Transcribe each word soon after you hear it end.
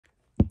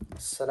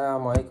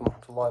Assalamu alaikum wa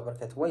rahmatullahi wa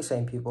barakatuh. What are you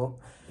saying, people?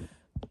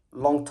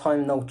 Long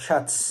time no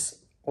chats.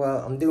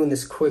 Well, I'm doing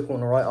this quick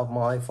one right off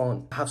my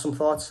iPhone. I have some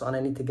thoughts and I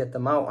need to get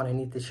them out and I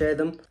need to share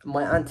them.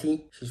 My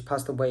auntie, she's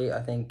passed away,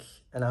 I think,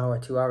 an hour,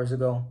 2 hours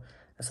ago.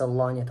 أسأل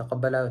الله أن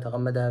يتقبلها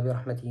ويتغمدها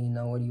برحمته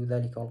إنه ولي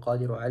ذلك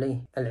والقادر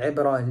عليه.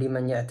 العبرة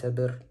لمن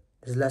يعتبر.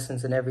 There's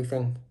lessons in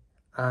everything,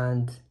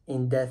 and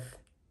in death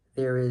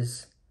there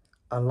is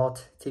a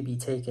lot to be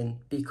taken,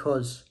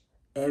 because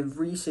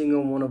every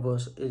single one of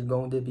us is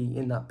going to be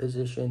in that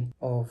position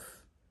of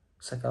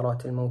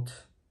sakarat al-maut.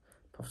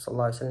 Prophet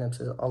ﷺ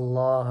says,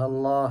 Allah,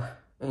 Allah,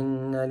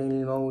 inna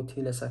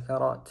lil-mawti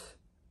la-sakarat.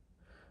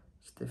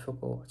 It's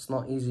difficult, it's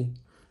not easy.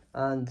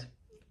 And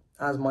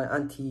as my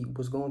auntie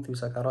was going through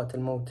sakarat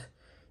al-maut,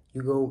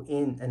 you go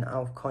in and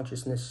out of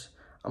consciousness.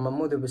 And my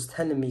mother was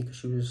telling me, because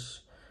she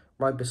was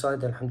right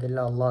beside her,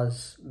 alhamdulillah,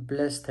 Allah's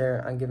blessed her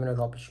and given her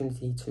the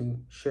opportunity to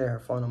share her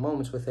final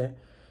moments with her.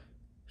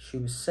 She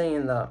was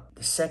saying that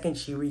the second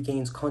she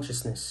regains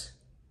consciousness,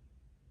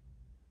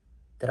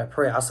 that I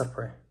pray Asr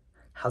prayer,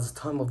 has the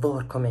time of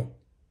Dhuhr come in?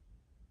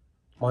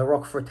 My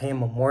rock for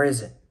tayammum, where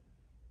is it?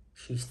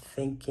 She's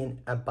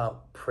thinking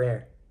about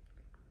prayer.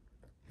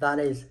 That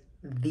is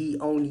the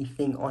only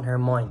thing on her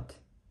mind.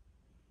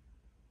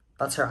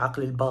 That's her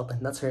aql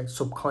al-batin, that's her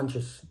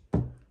subconscious.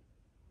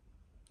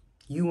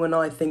 You and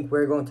I think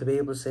we're going to be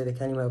able to say the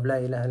kalima of La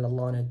ilaha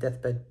illallah on our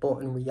deathbed, but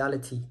in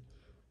reality,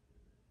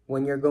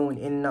 when you're going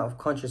in and out of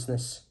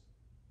consciousness,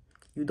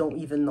 you don't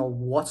even know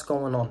what's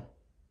going on.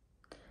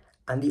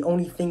 And the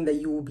only thing that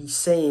you will be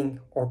saying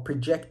or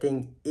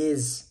projecting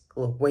is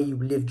the way you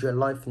lived your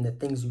life and the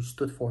things you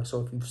stood for.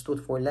 So if you've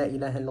stood for La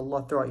ilaha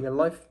illallah throughout your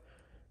life,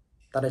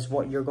 that is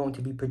what you're going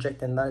to be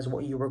projecting. That is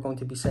what you were going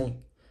to be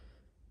saying.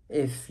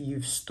 If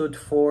you've stood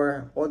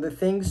for other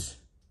things,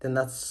 then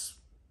that's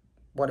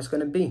what it's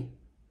going to be.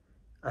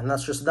 And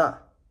that's just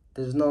that.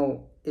 There's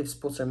no ifs,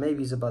 buts, or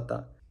maybes about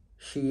that.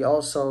 She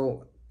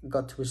also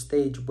got to a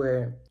stage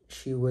where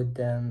she would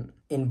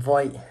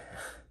invite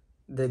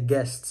the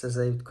guests as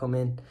they would come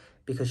in,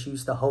 because she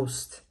used to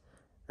host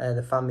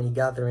the family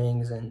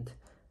gatherings, and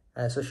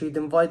so she'd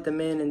invite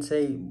them in and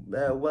say,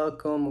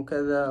 welcome,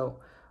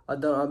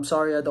 I'm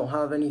sorry I don't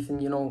have anything,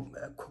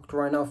 cooked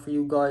right now for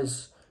you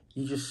guys.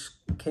 You just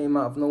came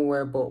out of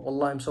nowhere, but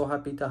wallah, I'm so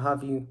happy to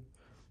have you.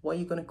 What are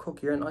you going to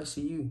cook? You're in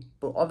ICU.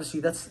 But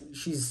obviously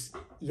she's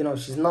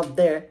not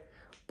there,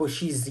 but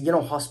she's,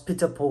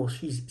 hospitable.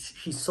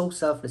 She's so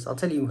selfless. I'll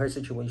tell you her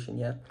situation,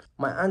 yeah.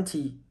 My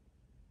auntie,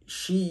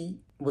 she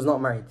was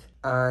not married,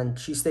 and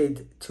she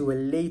stayed to a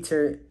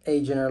later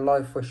age in her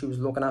life where she was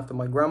looking after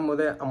my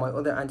grandmother and my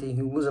other auntie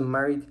who wasn't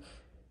married,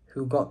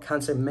 who got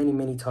cancer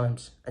many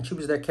times, and she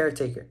was their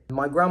caretaker.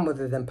 My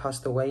grandmother then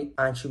passed away,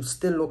 and she was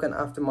still looking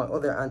after my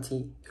other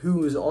auntie, who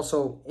was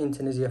also in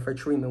Tunisia for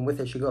treatment with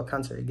her. She got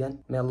cancer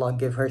again. May Allah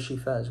give her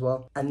shifa as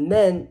well. And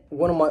then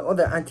one of my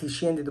other aunties,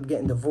 she ended up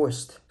getting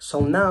divorced.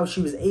 So now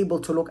she was able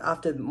to look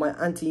after my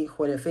auntie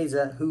Khula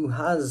Faiza, who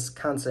has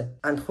cancer.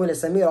 And Khula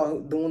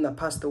Samira, the one that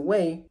passed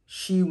away,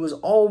 she was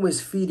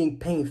always feeling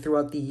pain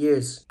throughout the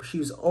years, but she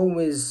was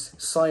always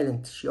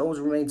silent. She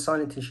always remained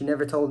silent, and she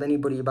never told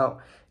anybody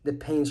about the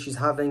pains she's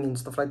having and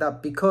stuff like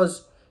that,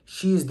 because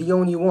she is the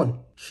only one.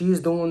 She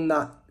is the one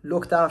that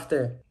looked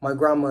after my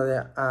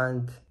grandmother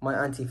and my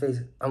auntie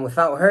Faiza. And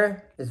without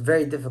her, it's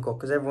very difficult,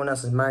 because everyone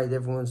else is married,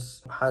 everyone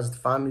has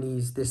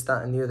families, this,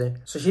 that, and the other.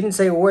 So she didn't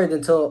say a word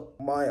until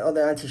my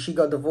other auntie, she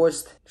got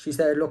divorced. She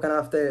started looking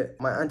after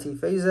my auntie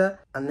Faiza,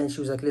 and then she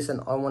was like, listen,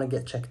 I want to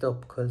get checked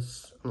up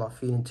because I'm not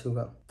feeling too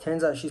well.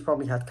 Turns out she's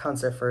probably had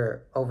cancer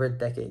for over a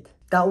decade.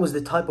 That was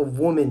the type of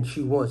woman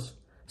she was.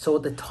 So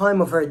at the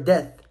time of her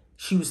death,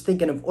 she was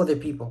thinking of other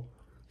people.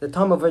 The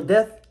time of her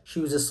death, she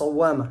was a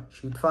sawama.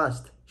 She would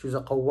fast. She was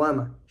a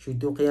qawwama. She would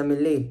do qiyam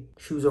al-layl.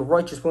 She was a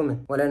righteous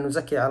woman. وَلَا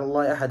نُزَكِّي عَلَى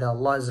اللَّهِ أَحَدًا.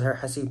 Allah is her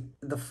hasib.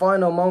 The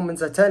final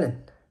moments are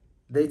telling.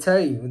 They tell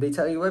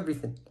you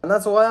everything. And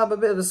that's why I have a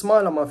bit of a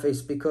smile on my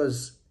face,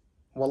 because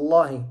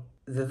wallahi,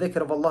 the dhikr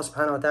of Allah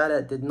subhanahu wa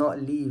ta'ala did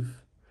not leave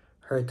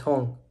her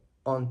tongue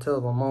until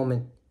the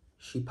moment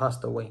she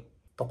passed away.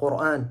 The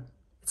Quran,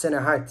 it's in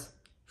her heart.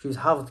 She was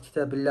hafid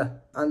kitabillah.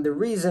 And the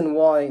reason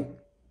why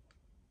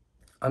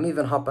I'm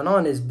even hopping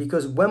on is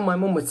because when my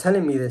mum was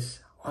telling me this,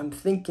 I'm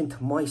thinking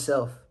to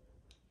myself,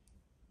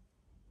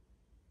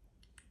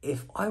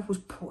 if I was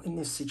put in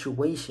this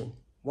situation,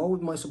 what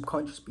would my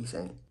subconscious be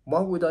saying?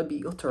 What would I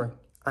be uttering?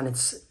 And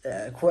it's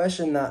a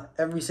question that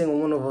every single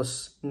one of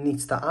us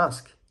needs to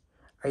ask.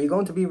 Are you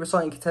going to be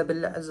reciting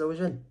Kitabillah Azza wa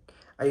Jal?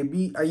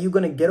 Are you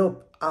going to get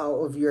up out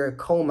of your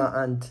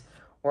coma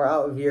or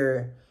out of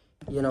your,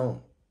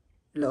 little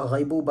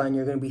ghaybuba, and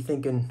you're going to be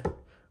thinking,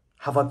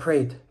 have I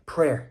prayed?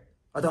 Prayer.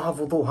 I don't have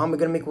wudu. How am I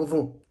going to make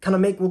wudu? Can I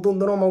make wudu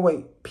the normal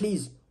way?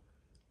 Please.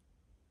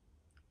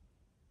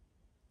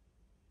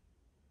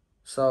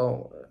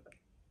 So,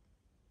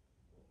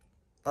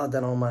 I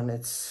don't know, man.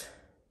 It's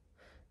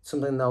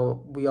something that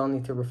we all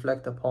need to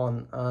reflect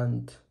upon,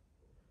 and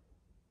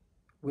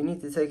we need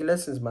to take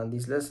lessons, man.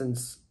 These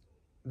lessons,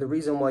 the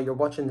reason why you're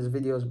watching this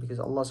video is because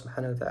Allah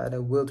subhanahu wa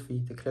ta'ala willed for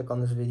you to click on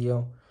this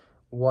video,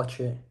 watch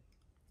it,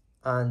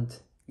 And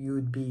you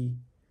would be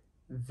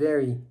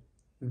very,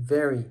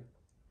 very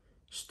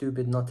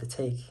stupid not to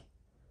take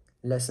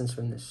lessons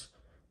from this,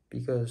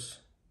 because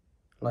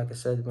like I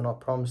said, we're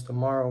not promised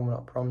tomorrow, we're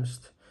not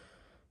promised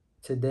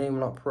today, we're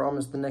not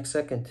promised the next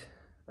second,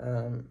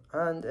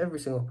 and every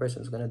single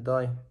person is going to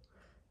die.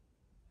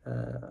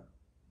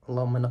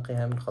 اللهم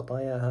نقها من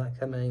خطاياها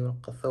كما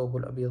ينقى الثوب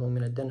الأبيض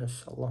من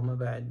الدنس اللهم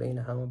باعد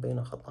بينها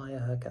وبين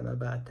خطاياها كما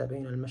باعدت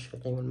بين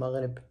المشرق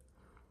والمغرب.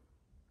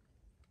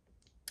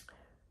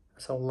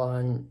 أسأل الله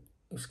أن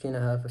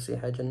يسكنها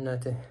فسيح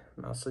جناته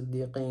مع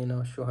الصديقين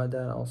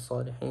والشهداء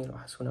والصالحين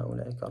وحسن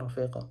أولئك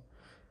رفيقا.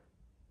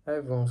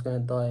 Everyone's gonna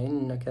die.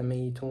 إنك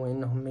ميت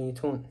وإنهم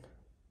ميتون.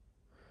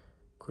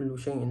 كل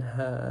شيء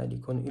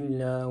هالك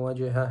إلا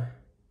وجهه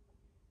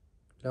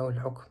له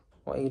الحكم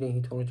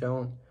وإليه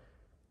ترجعون.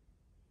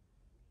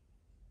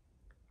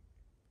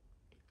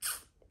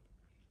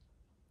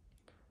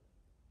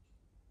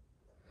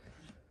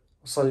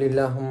 وصلي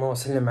اللهم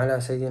وسلم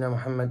على سيدنا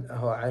محمد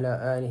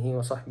وعلى آله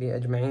وصحبه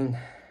أجمعين.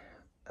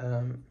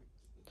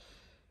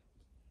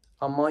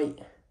 I might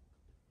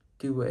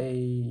do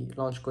a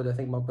launch code. I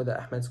think my brother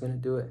Ahmed's gonna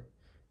do it.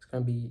 It's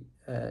gonna be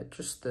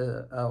just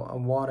a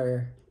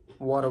water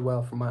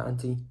well for my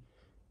auntie.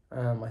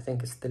 I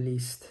think it's the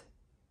least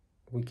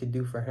we could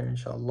do for her,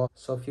 inshallah.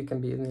 So if you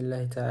can,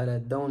 bi'idhnillahi ta'ala,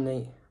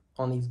 donate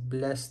on these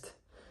blessed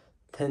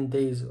 10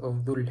 days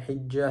of Dhul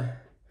Hijjah,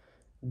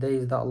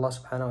 days that Allah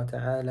subhanahu wa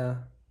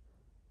ta'ala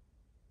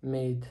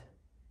made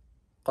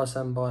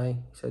qasam by.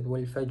 He said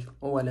wal fajr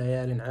wa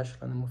layalin ashr,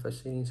 and the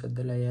mufassirin said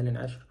the layalin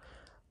ashr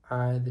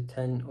are the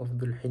 10 of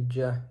Dhul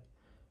Hijjah.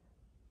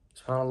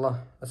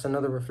 SubhanAllah, that's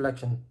another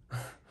reflection.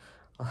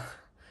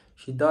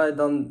 She died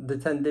on the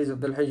 10 days of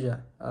Dhul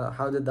Hijjah.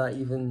 How did that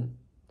even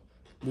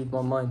leave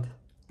my mind?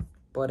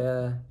 But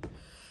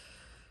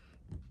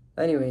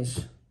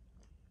anyways,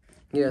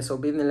 yeah, so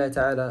bi'idhnillah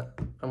ta'ala,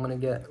 I'm gonna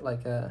get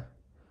like a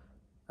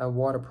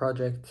water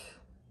project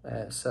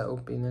set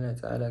up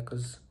bi'idhnillah ta'ala,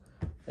 because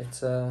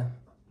it's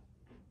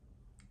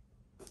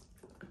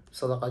sadaqah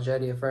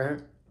jariyah for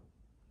her.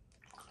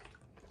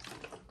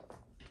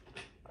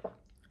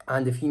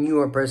 And if he knew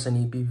her person,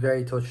 he'd be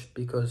very touched,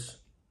 because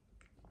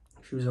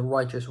she was a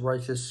righteous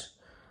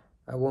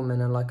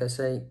woman. And like I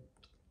say,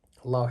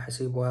 Allah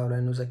hasibuha wa la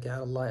nuzakki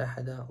ala Allah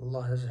ahada.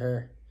 Allah is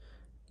her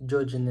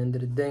judge in the end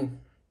of the day,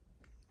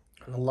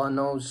 and Allah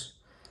knows.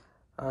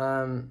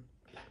 But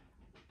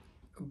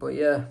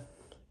yeah,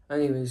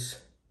 anyways,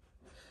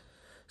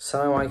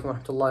 assalamu alaikum wa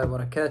rahmatullahi wa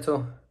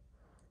barakatuh.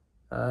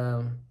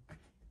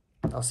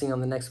 I'll see you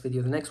on the next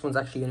video. The next one's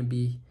actually going to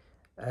be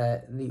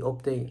the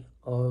update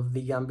of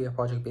the Gambia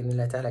project,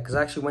 because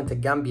I actually went to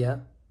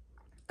Gambia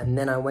and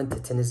then I went to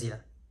Tunisia.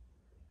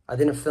 I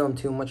didn't film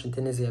too much in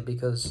Tunisia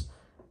because,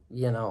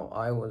 you know,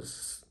 I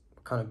was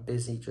kind of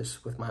busy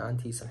just with my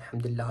aunties.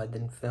 Alhamdulillah, I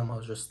didn't film. I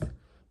was just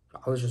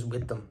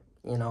with them,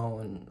 you know,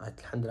 and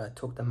alhamdulillah, I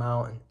took them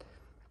out. And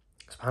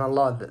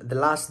subhanallah, the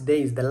last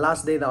day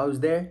that I was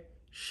there,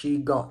 she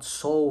got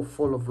so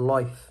full of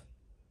life,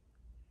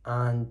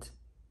 and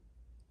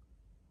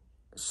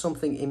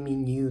something in me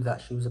knew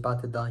that she was about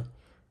to die.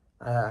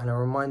 And it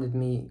reminded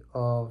me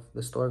of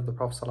the story of the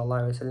Prophet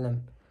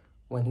ﷺ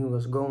when he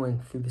was going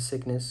through the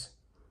sickness,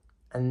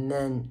 and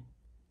then,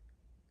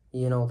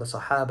 you know, the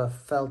Sahaba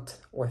felt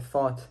or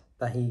thought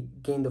that he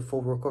gained a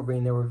full recovery,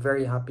 and they were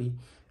very happy.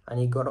 And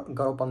he got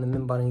up on the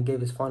minbar and he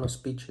gave his final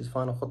speech, his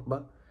final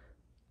khutbah.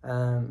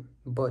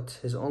 But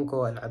his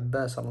uncle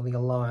Al-Abbas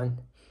radiallahu anh,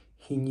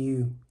 he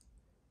knew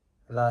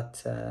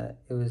that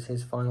it was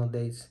his final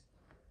days.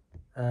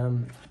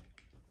 And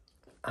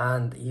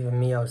even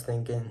me, I was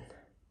thinking,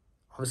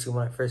 obviously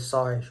when I first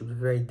saw her, she was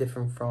very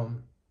different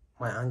from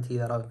my auntie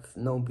that I've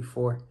known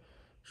before.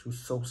 She was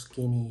so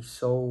skinny,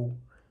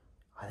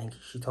 I think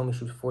she told me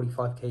she was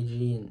 45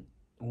 kg, and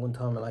one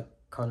time I like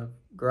kind of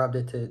grabbed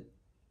her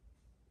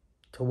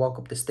to walk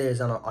up the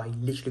stairs, and I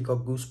literally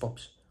got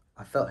goosebumps.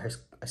 I felt her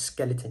a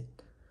skeleton,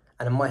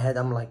 and in my head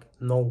I'm like,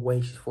 no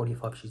way she's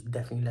 45, she's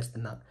definitely less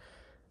than that.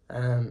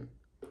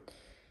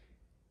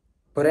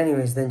 But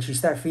anyways, then she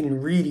started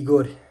feeling really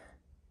good,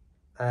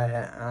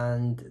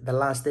 and the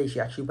last day she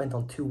actually went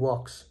on 2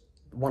 walks.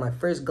 When I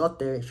first got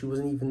there, she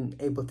wasn't even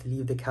able to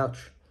leave the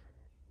couch,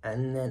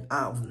 and then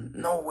out of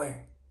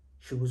nowhere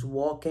she was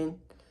walking.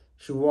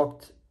 She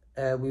walked,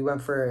 we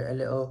went for a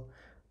little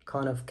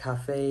kind of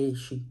cafe.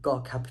 She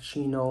got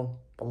cappuccino.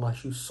 Wallah,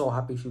 she was so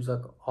happy. She was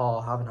like, oh,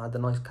 I haven't had a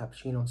nice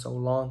cappuccino in so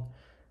long.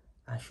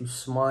 And she was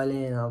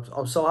smiling. I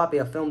was so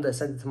happy. I filmed it,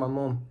 sent it to my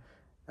mum.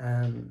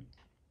 And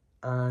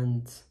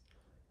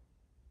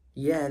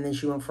yeah, and then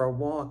she went for a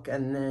walk.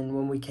 And then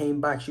when we came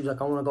back, she was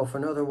like, I want to go for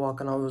another walk.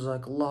 And I was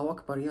like, Allahu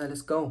Akbar, yeah,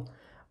 let's go.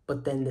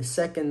 But then the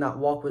second that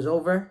walk was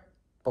over,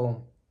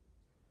 boom,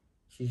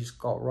 she just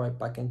got right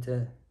back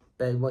into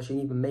bed. Well, she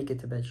didn't even make it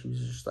to bed. She was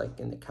just like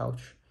in the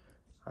couch.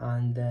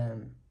 And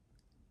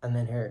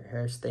then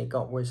her state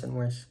got worse and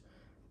worse.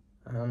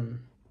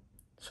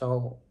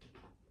 So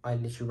I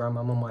literally ran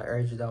my mum. I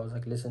urged her. I was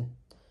like, listen,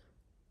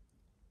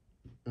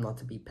 not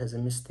to be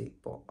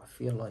pessimistic, but I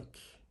feel like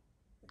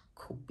it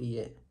could be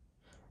it.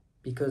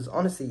 Because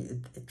honestly,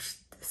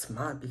 it's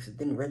mad because it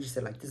didn't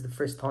register. Like, this is the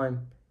first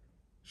time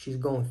she's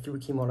going through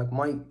chemo. Like,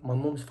 my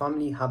mum's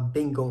family have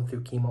been going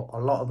through chemo. A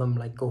lot of them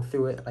like go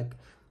through it. Like,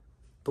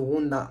 the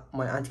one that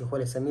my auntie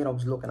Khula Samira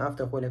was looking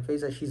after, Khula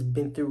Faiza, she's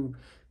been through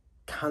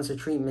cancer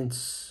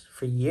treatments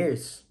for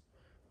years,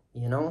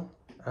 you know.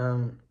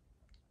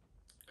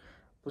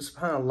 But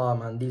subhanAllah,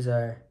 man, these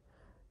are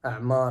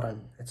a'mar,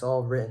 and it's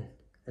all written.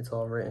 It's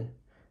all written.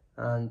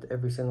 And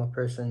every single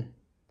person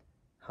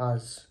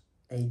has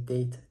a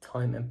date,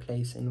 time and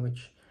place in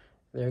which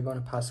they're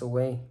going to pass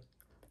away.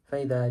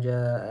 فإذا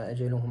جاء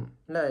أجلهم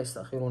لا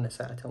يستأخرون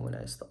ساعة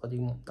ولا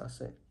يستقدمون.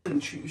 That's it.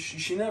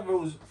 She never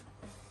was.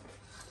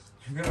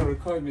 You're gonna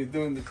record me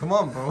doing the. Come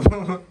on,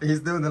 bro. He's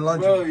doing the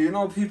laundry. Bro, you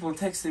know, people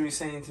texting me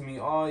saying to me,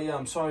 "Oh yeah,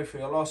 I'm sorry for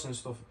your loss and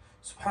stuff."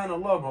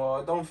 Subhanallah,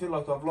 bro, I don't feel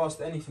like I've lost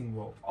anything,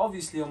 bro.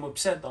 Obviously, I'm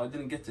upset that I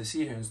didn't get to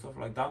see her and stuff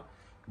like that.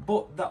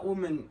 But that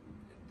woman,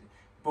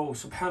 bro,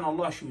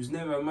 subhanallah, she was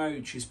never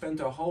married. She spent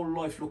her whole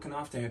life looking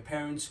after her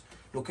parents,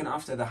 looking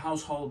after the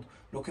household,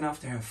 looking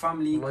after her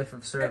family. Life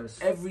of service.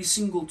 Every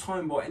single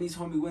time, bro,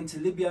 anytime we went to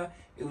Libya,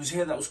 it was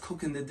her that was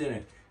cooking the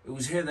dinner. It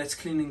was her that's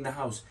cleaning the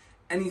house.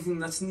 Anything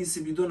that needs to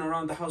be done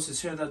around the house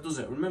is her that does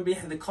it. Remember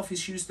the coffees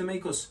she used to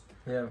make us?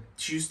 Yeah.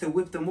 She used to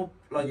whip them up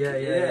like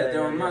they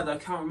were mad. I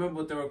can't remember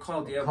what they were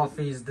called. Yeah.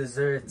 Coffees,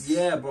 desserts.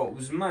 Yeah, bro, it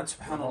was mad,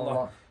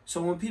 subhanallah.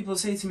 So when people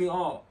say to me,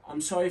 "Oh,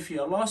 I'm sorry for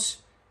your loss,"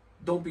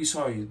 don't be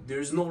sorry.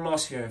 There is no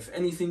loss here. If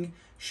anything,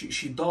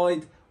 she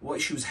died. What,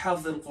 she was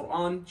Hafid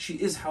al-Quran. She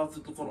is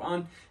Hafid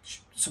al-Quran.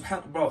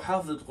 Bro,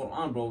 Hafid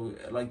al-Quran, bro.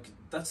 Like,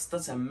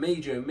 that's a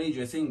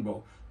major thing,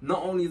 bro.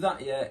 Not only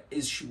that, yeah,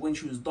 is when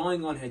she was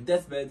dying on her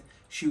deathbed,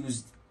 she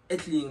was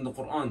itlying the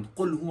Quran.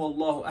 قُلْ هُوَ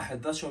اللَّهُ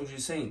أَحَدٌ. That's what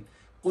she's saying.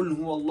 قُلْ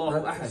هُوَ اللَّهُ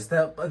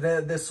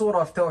أَحَدٌ. The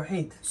surah of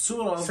Tawheed.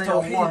 Surah of Say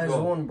Tawheed, Allah bro.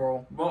 Is one,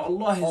 bro. Bro,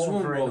 Allah is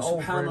one, bro.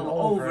 Subhanallah,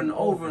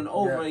 over and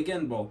over yeah.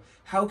 again, bro.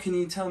 How can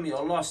you tell me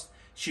I lost?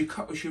 She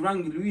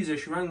rang Louisa,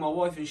 she rang my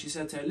wife, and she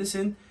said to her,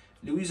 "Listen,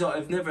 Louisa,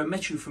 I've never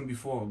met you from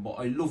before, but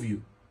I love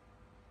you."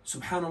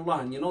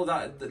 Subhanallah, and you know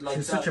that like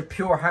she's that, such a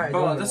pure heart.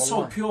 bro. That's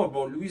so pure,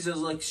 bro.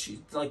 Louisa's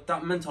like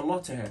that meant a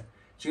lot to her.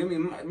 Do you get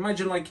me?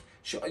 Imagine like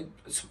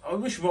I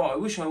wish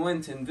I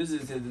went and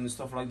visited and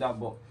stuff like that,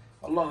 but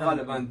Allah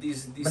Ghalib, man,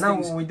 these but now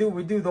things. we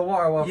do the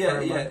water well. Yeah, for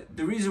her, yeah. man.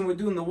 The reason we're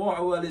doing the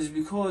water well is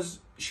because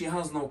she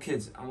has no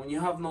kids, and when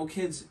you have no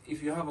kids,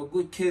 if you have a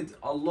good kid,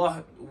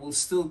 Allah will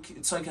still.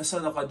 It's like a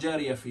sadaqah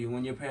jariyah for you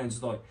when your parents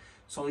die.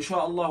 So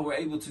inshallah, we're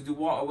able to do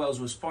water wells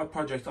with Spark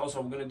Project.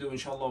 Also, we're gonna do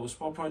inshallah with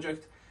Spark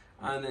Project,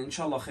 and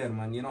inshallah khair,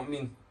 man. You know what I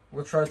mean?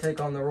 We'll try to take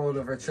on the role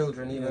of our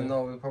children, even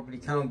though we probably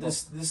can't.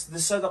 This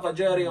sadaqah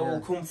jariyah will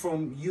come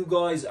from you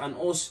guys and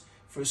us,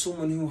 for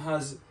someone who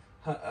has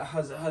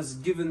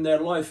given their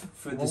life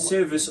for the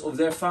service of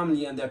their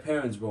family and their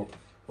parents, bro.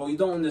 Bro, you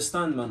don't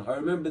understand, man. I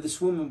remember this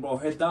woman, bro.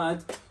 Her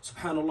dad,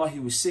 subhanallah, he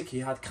was sick. He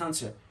had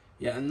cancer,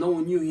 yeah, and no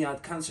one knew he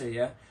had cancer,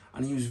 yeah.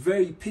 And he was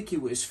very picky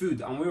with his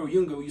food. And when we were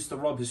younger, we used to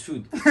rob his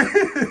food.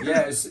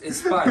 Yeah,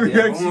 it's bad.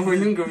 Yeah. But when we were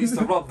younger, we used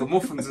to rob the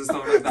muffins and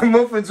stuff like that. The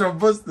muffins are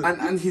busted.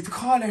 And he'd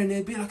call her and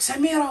he'd be like,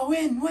 "Samira,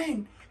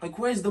 when? Like,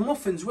 where's the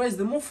muffins? Where's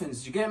the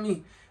muffins?" You get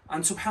me?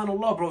 And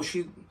subhanallah, bro,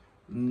 she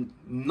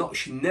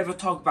never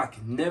talked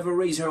back, never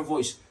raised her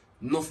voice,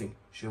 nothing.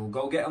 She'll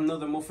go get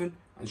another muffin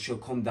and she'll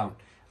come down.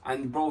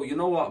 And bro, you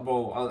know what,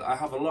 bro? I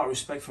have a lot of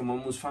respect for my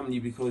mum's family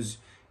because.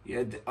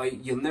 Yeah,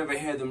 you'll never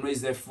hear them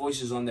raise their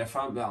voices on their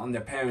family, on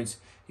their parents.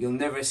 You'll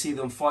never see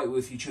them fight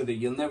with each other.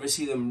 You'll never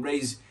see them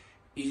raise,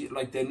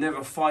 like they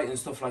never fight and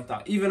stuff like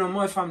that. Even in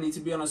my family, to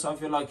be honest, I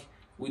feel like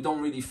we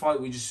don't really fight.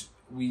 We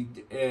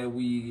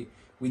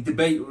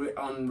debate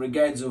on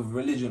regards of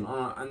religion.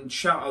 And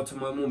shout out to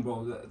my mum,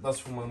 bro. That's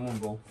from my mum,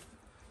 bro.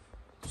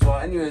 So,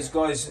 anyways,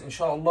 guys,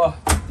 inshallah,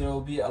 there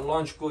will be a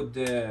launch good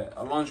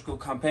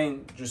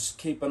campaign. Just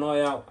keep an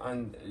eye out,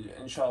 and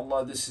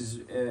inshallah, this is.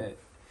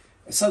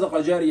 A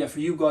sadaqah jariyah for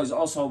you guys,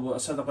 also a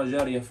sadaqah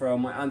jariyah for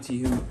my auntie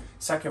who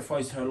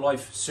sacrificed her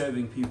life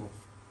serving people.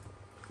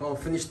 Oh,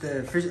 finish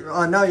the fish.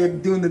 Oh, now you're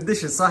doing the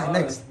dishes,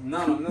 next. No,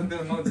 I'm not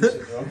doing no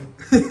dishes, bro.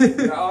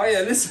 Oh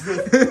yeah, listen.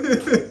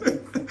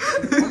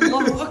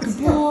 Allahu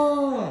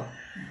Akbar.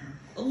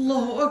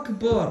 Allahu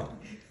Akbar.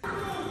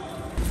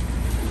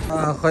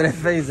 Khula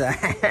Faiza.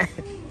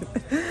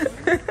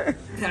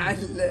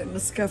 تعال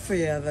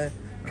نسكافيه هذا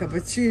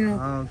كابتشينو.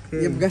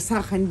 اوكي. يبقى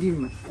ساخن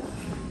ديما.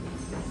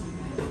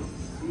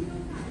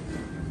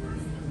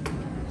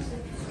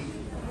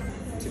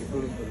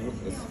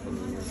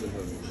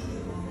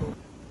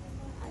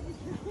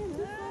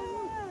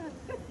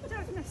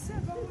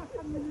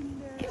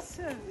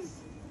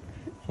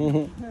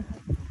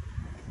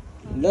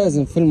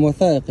 لازم فيلم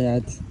وثائقي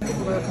عاد.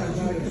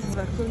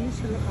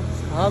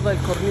 هذا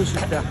الكورنيش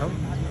بتاعهم.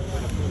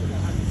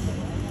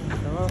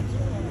 تمام.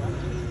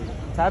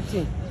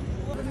 تعبتين؟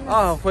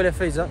 خولة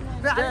فايزة.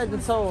 قاعد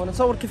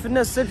نصور كيف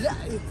الناس سيلفي.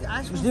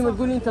 مش ديما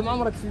تقولي انت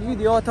معمرك في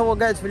الفيديو، تو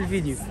قاعد في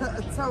الفيديو.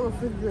 تصور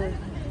في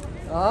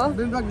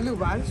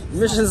بالمقلوب عاد.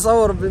 مش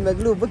نصور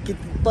بالمقلوب، بكي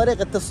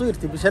طريقة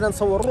تصويرتي، مش انا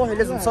نصور روحي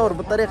لازم نصور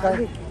بالطريقة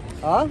هذه.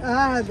 Huh?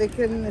 هذا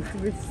كان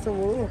تبي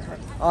تصوروها.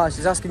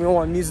 She's asking me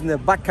why I'm using the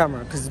back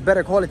camera because it's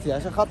better quality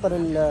عشان خاطر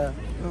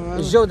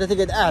الجودة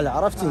تقعد أعلى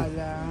عرفتي؟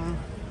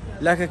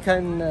 لكن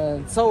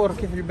كان تصور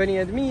كيف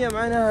البني آدمية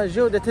معناها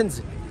الجودة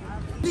تنزل.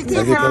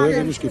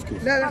 مش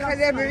كيف. لا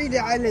خليها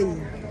بعيدة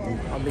علي.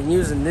 I've been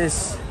using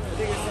this,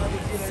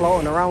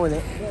 floating around with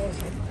it.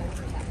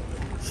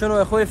 شنو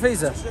يا أخوي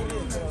فيزا؟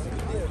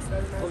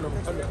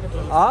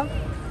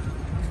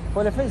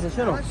 أخوي فيزا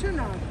شنو؟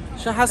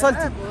 شنو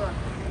حصلتي؟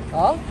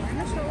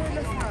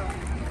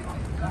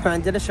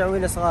 عندنا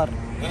شعويلة صغار.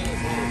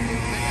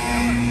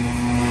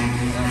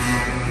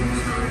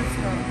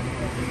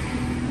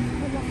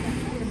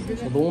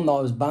 So the one that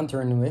I was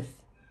bantering with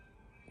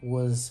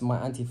was my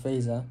auntie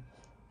Faiza,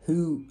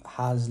 who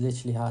has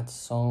literally had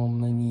so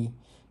many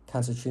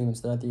cancer treatments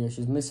throughout the year.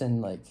 She's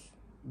missing like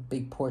a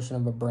big portion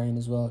of her brain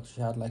as well.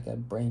 She had like a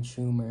brain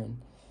tumor,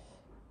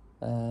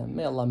 and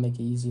may Allah make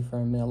it easy for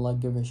her. May Allah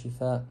give her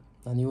shifa.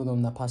 And the other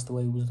one that passed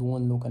away was the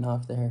one looking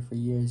after her for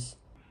years.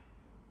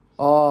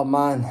 Oh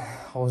man,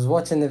 I was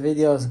watching the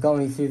videos, it got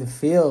me through the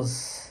feels.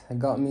 It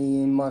got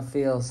me in my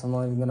feels, I'm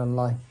not even gonna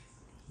lie.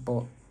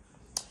 But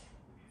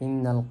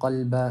إن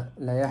القلب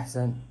لا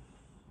يحزن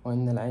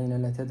وإن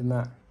العين لا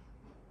تدمع.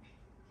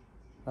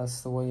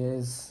 That's the way it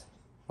is.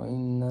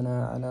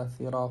 وإننا على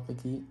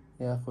فراقك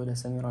يا أخوي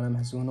سمير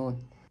لمحزونون.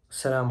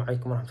 السلام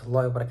عليكم ورحمة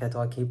الله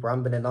وبركاته. I keep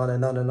rambling on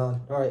and on and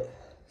on. Alright,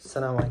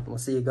 السلام عليكم. We'll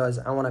see you guys.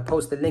 And when I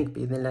post the link,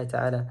 بإذن الله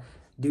تعالى,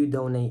 do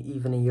donate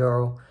even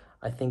 €1.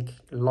 I think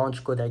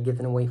Launch Good are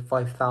giving away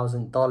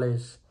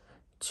 $5,000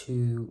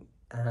 to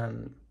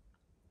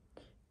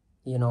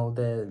you know,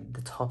 the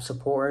top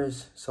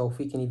supporters. So if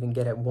we can even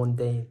get it one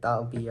day,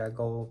 that'll be our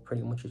goal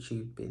pretty much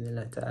achieved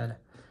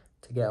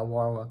to get a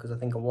water well, because I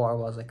think a water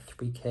well is like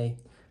 3k.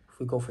 If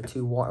we go for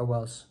 2 water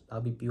wells,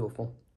 that'll be beautiful.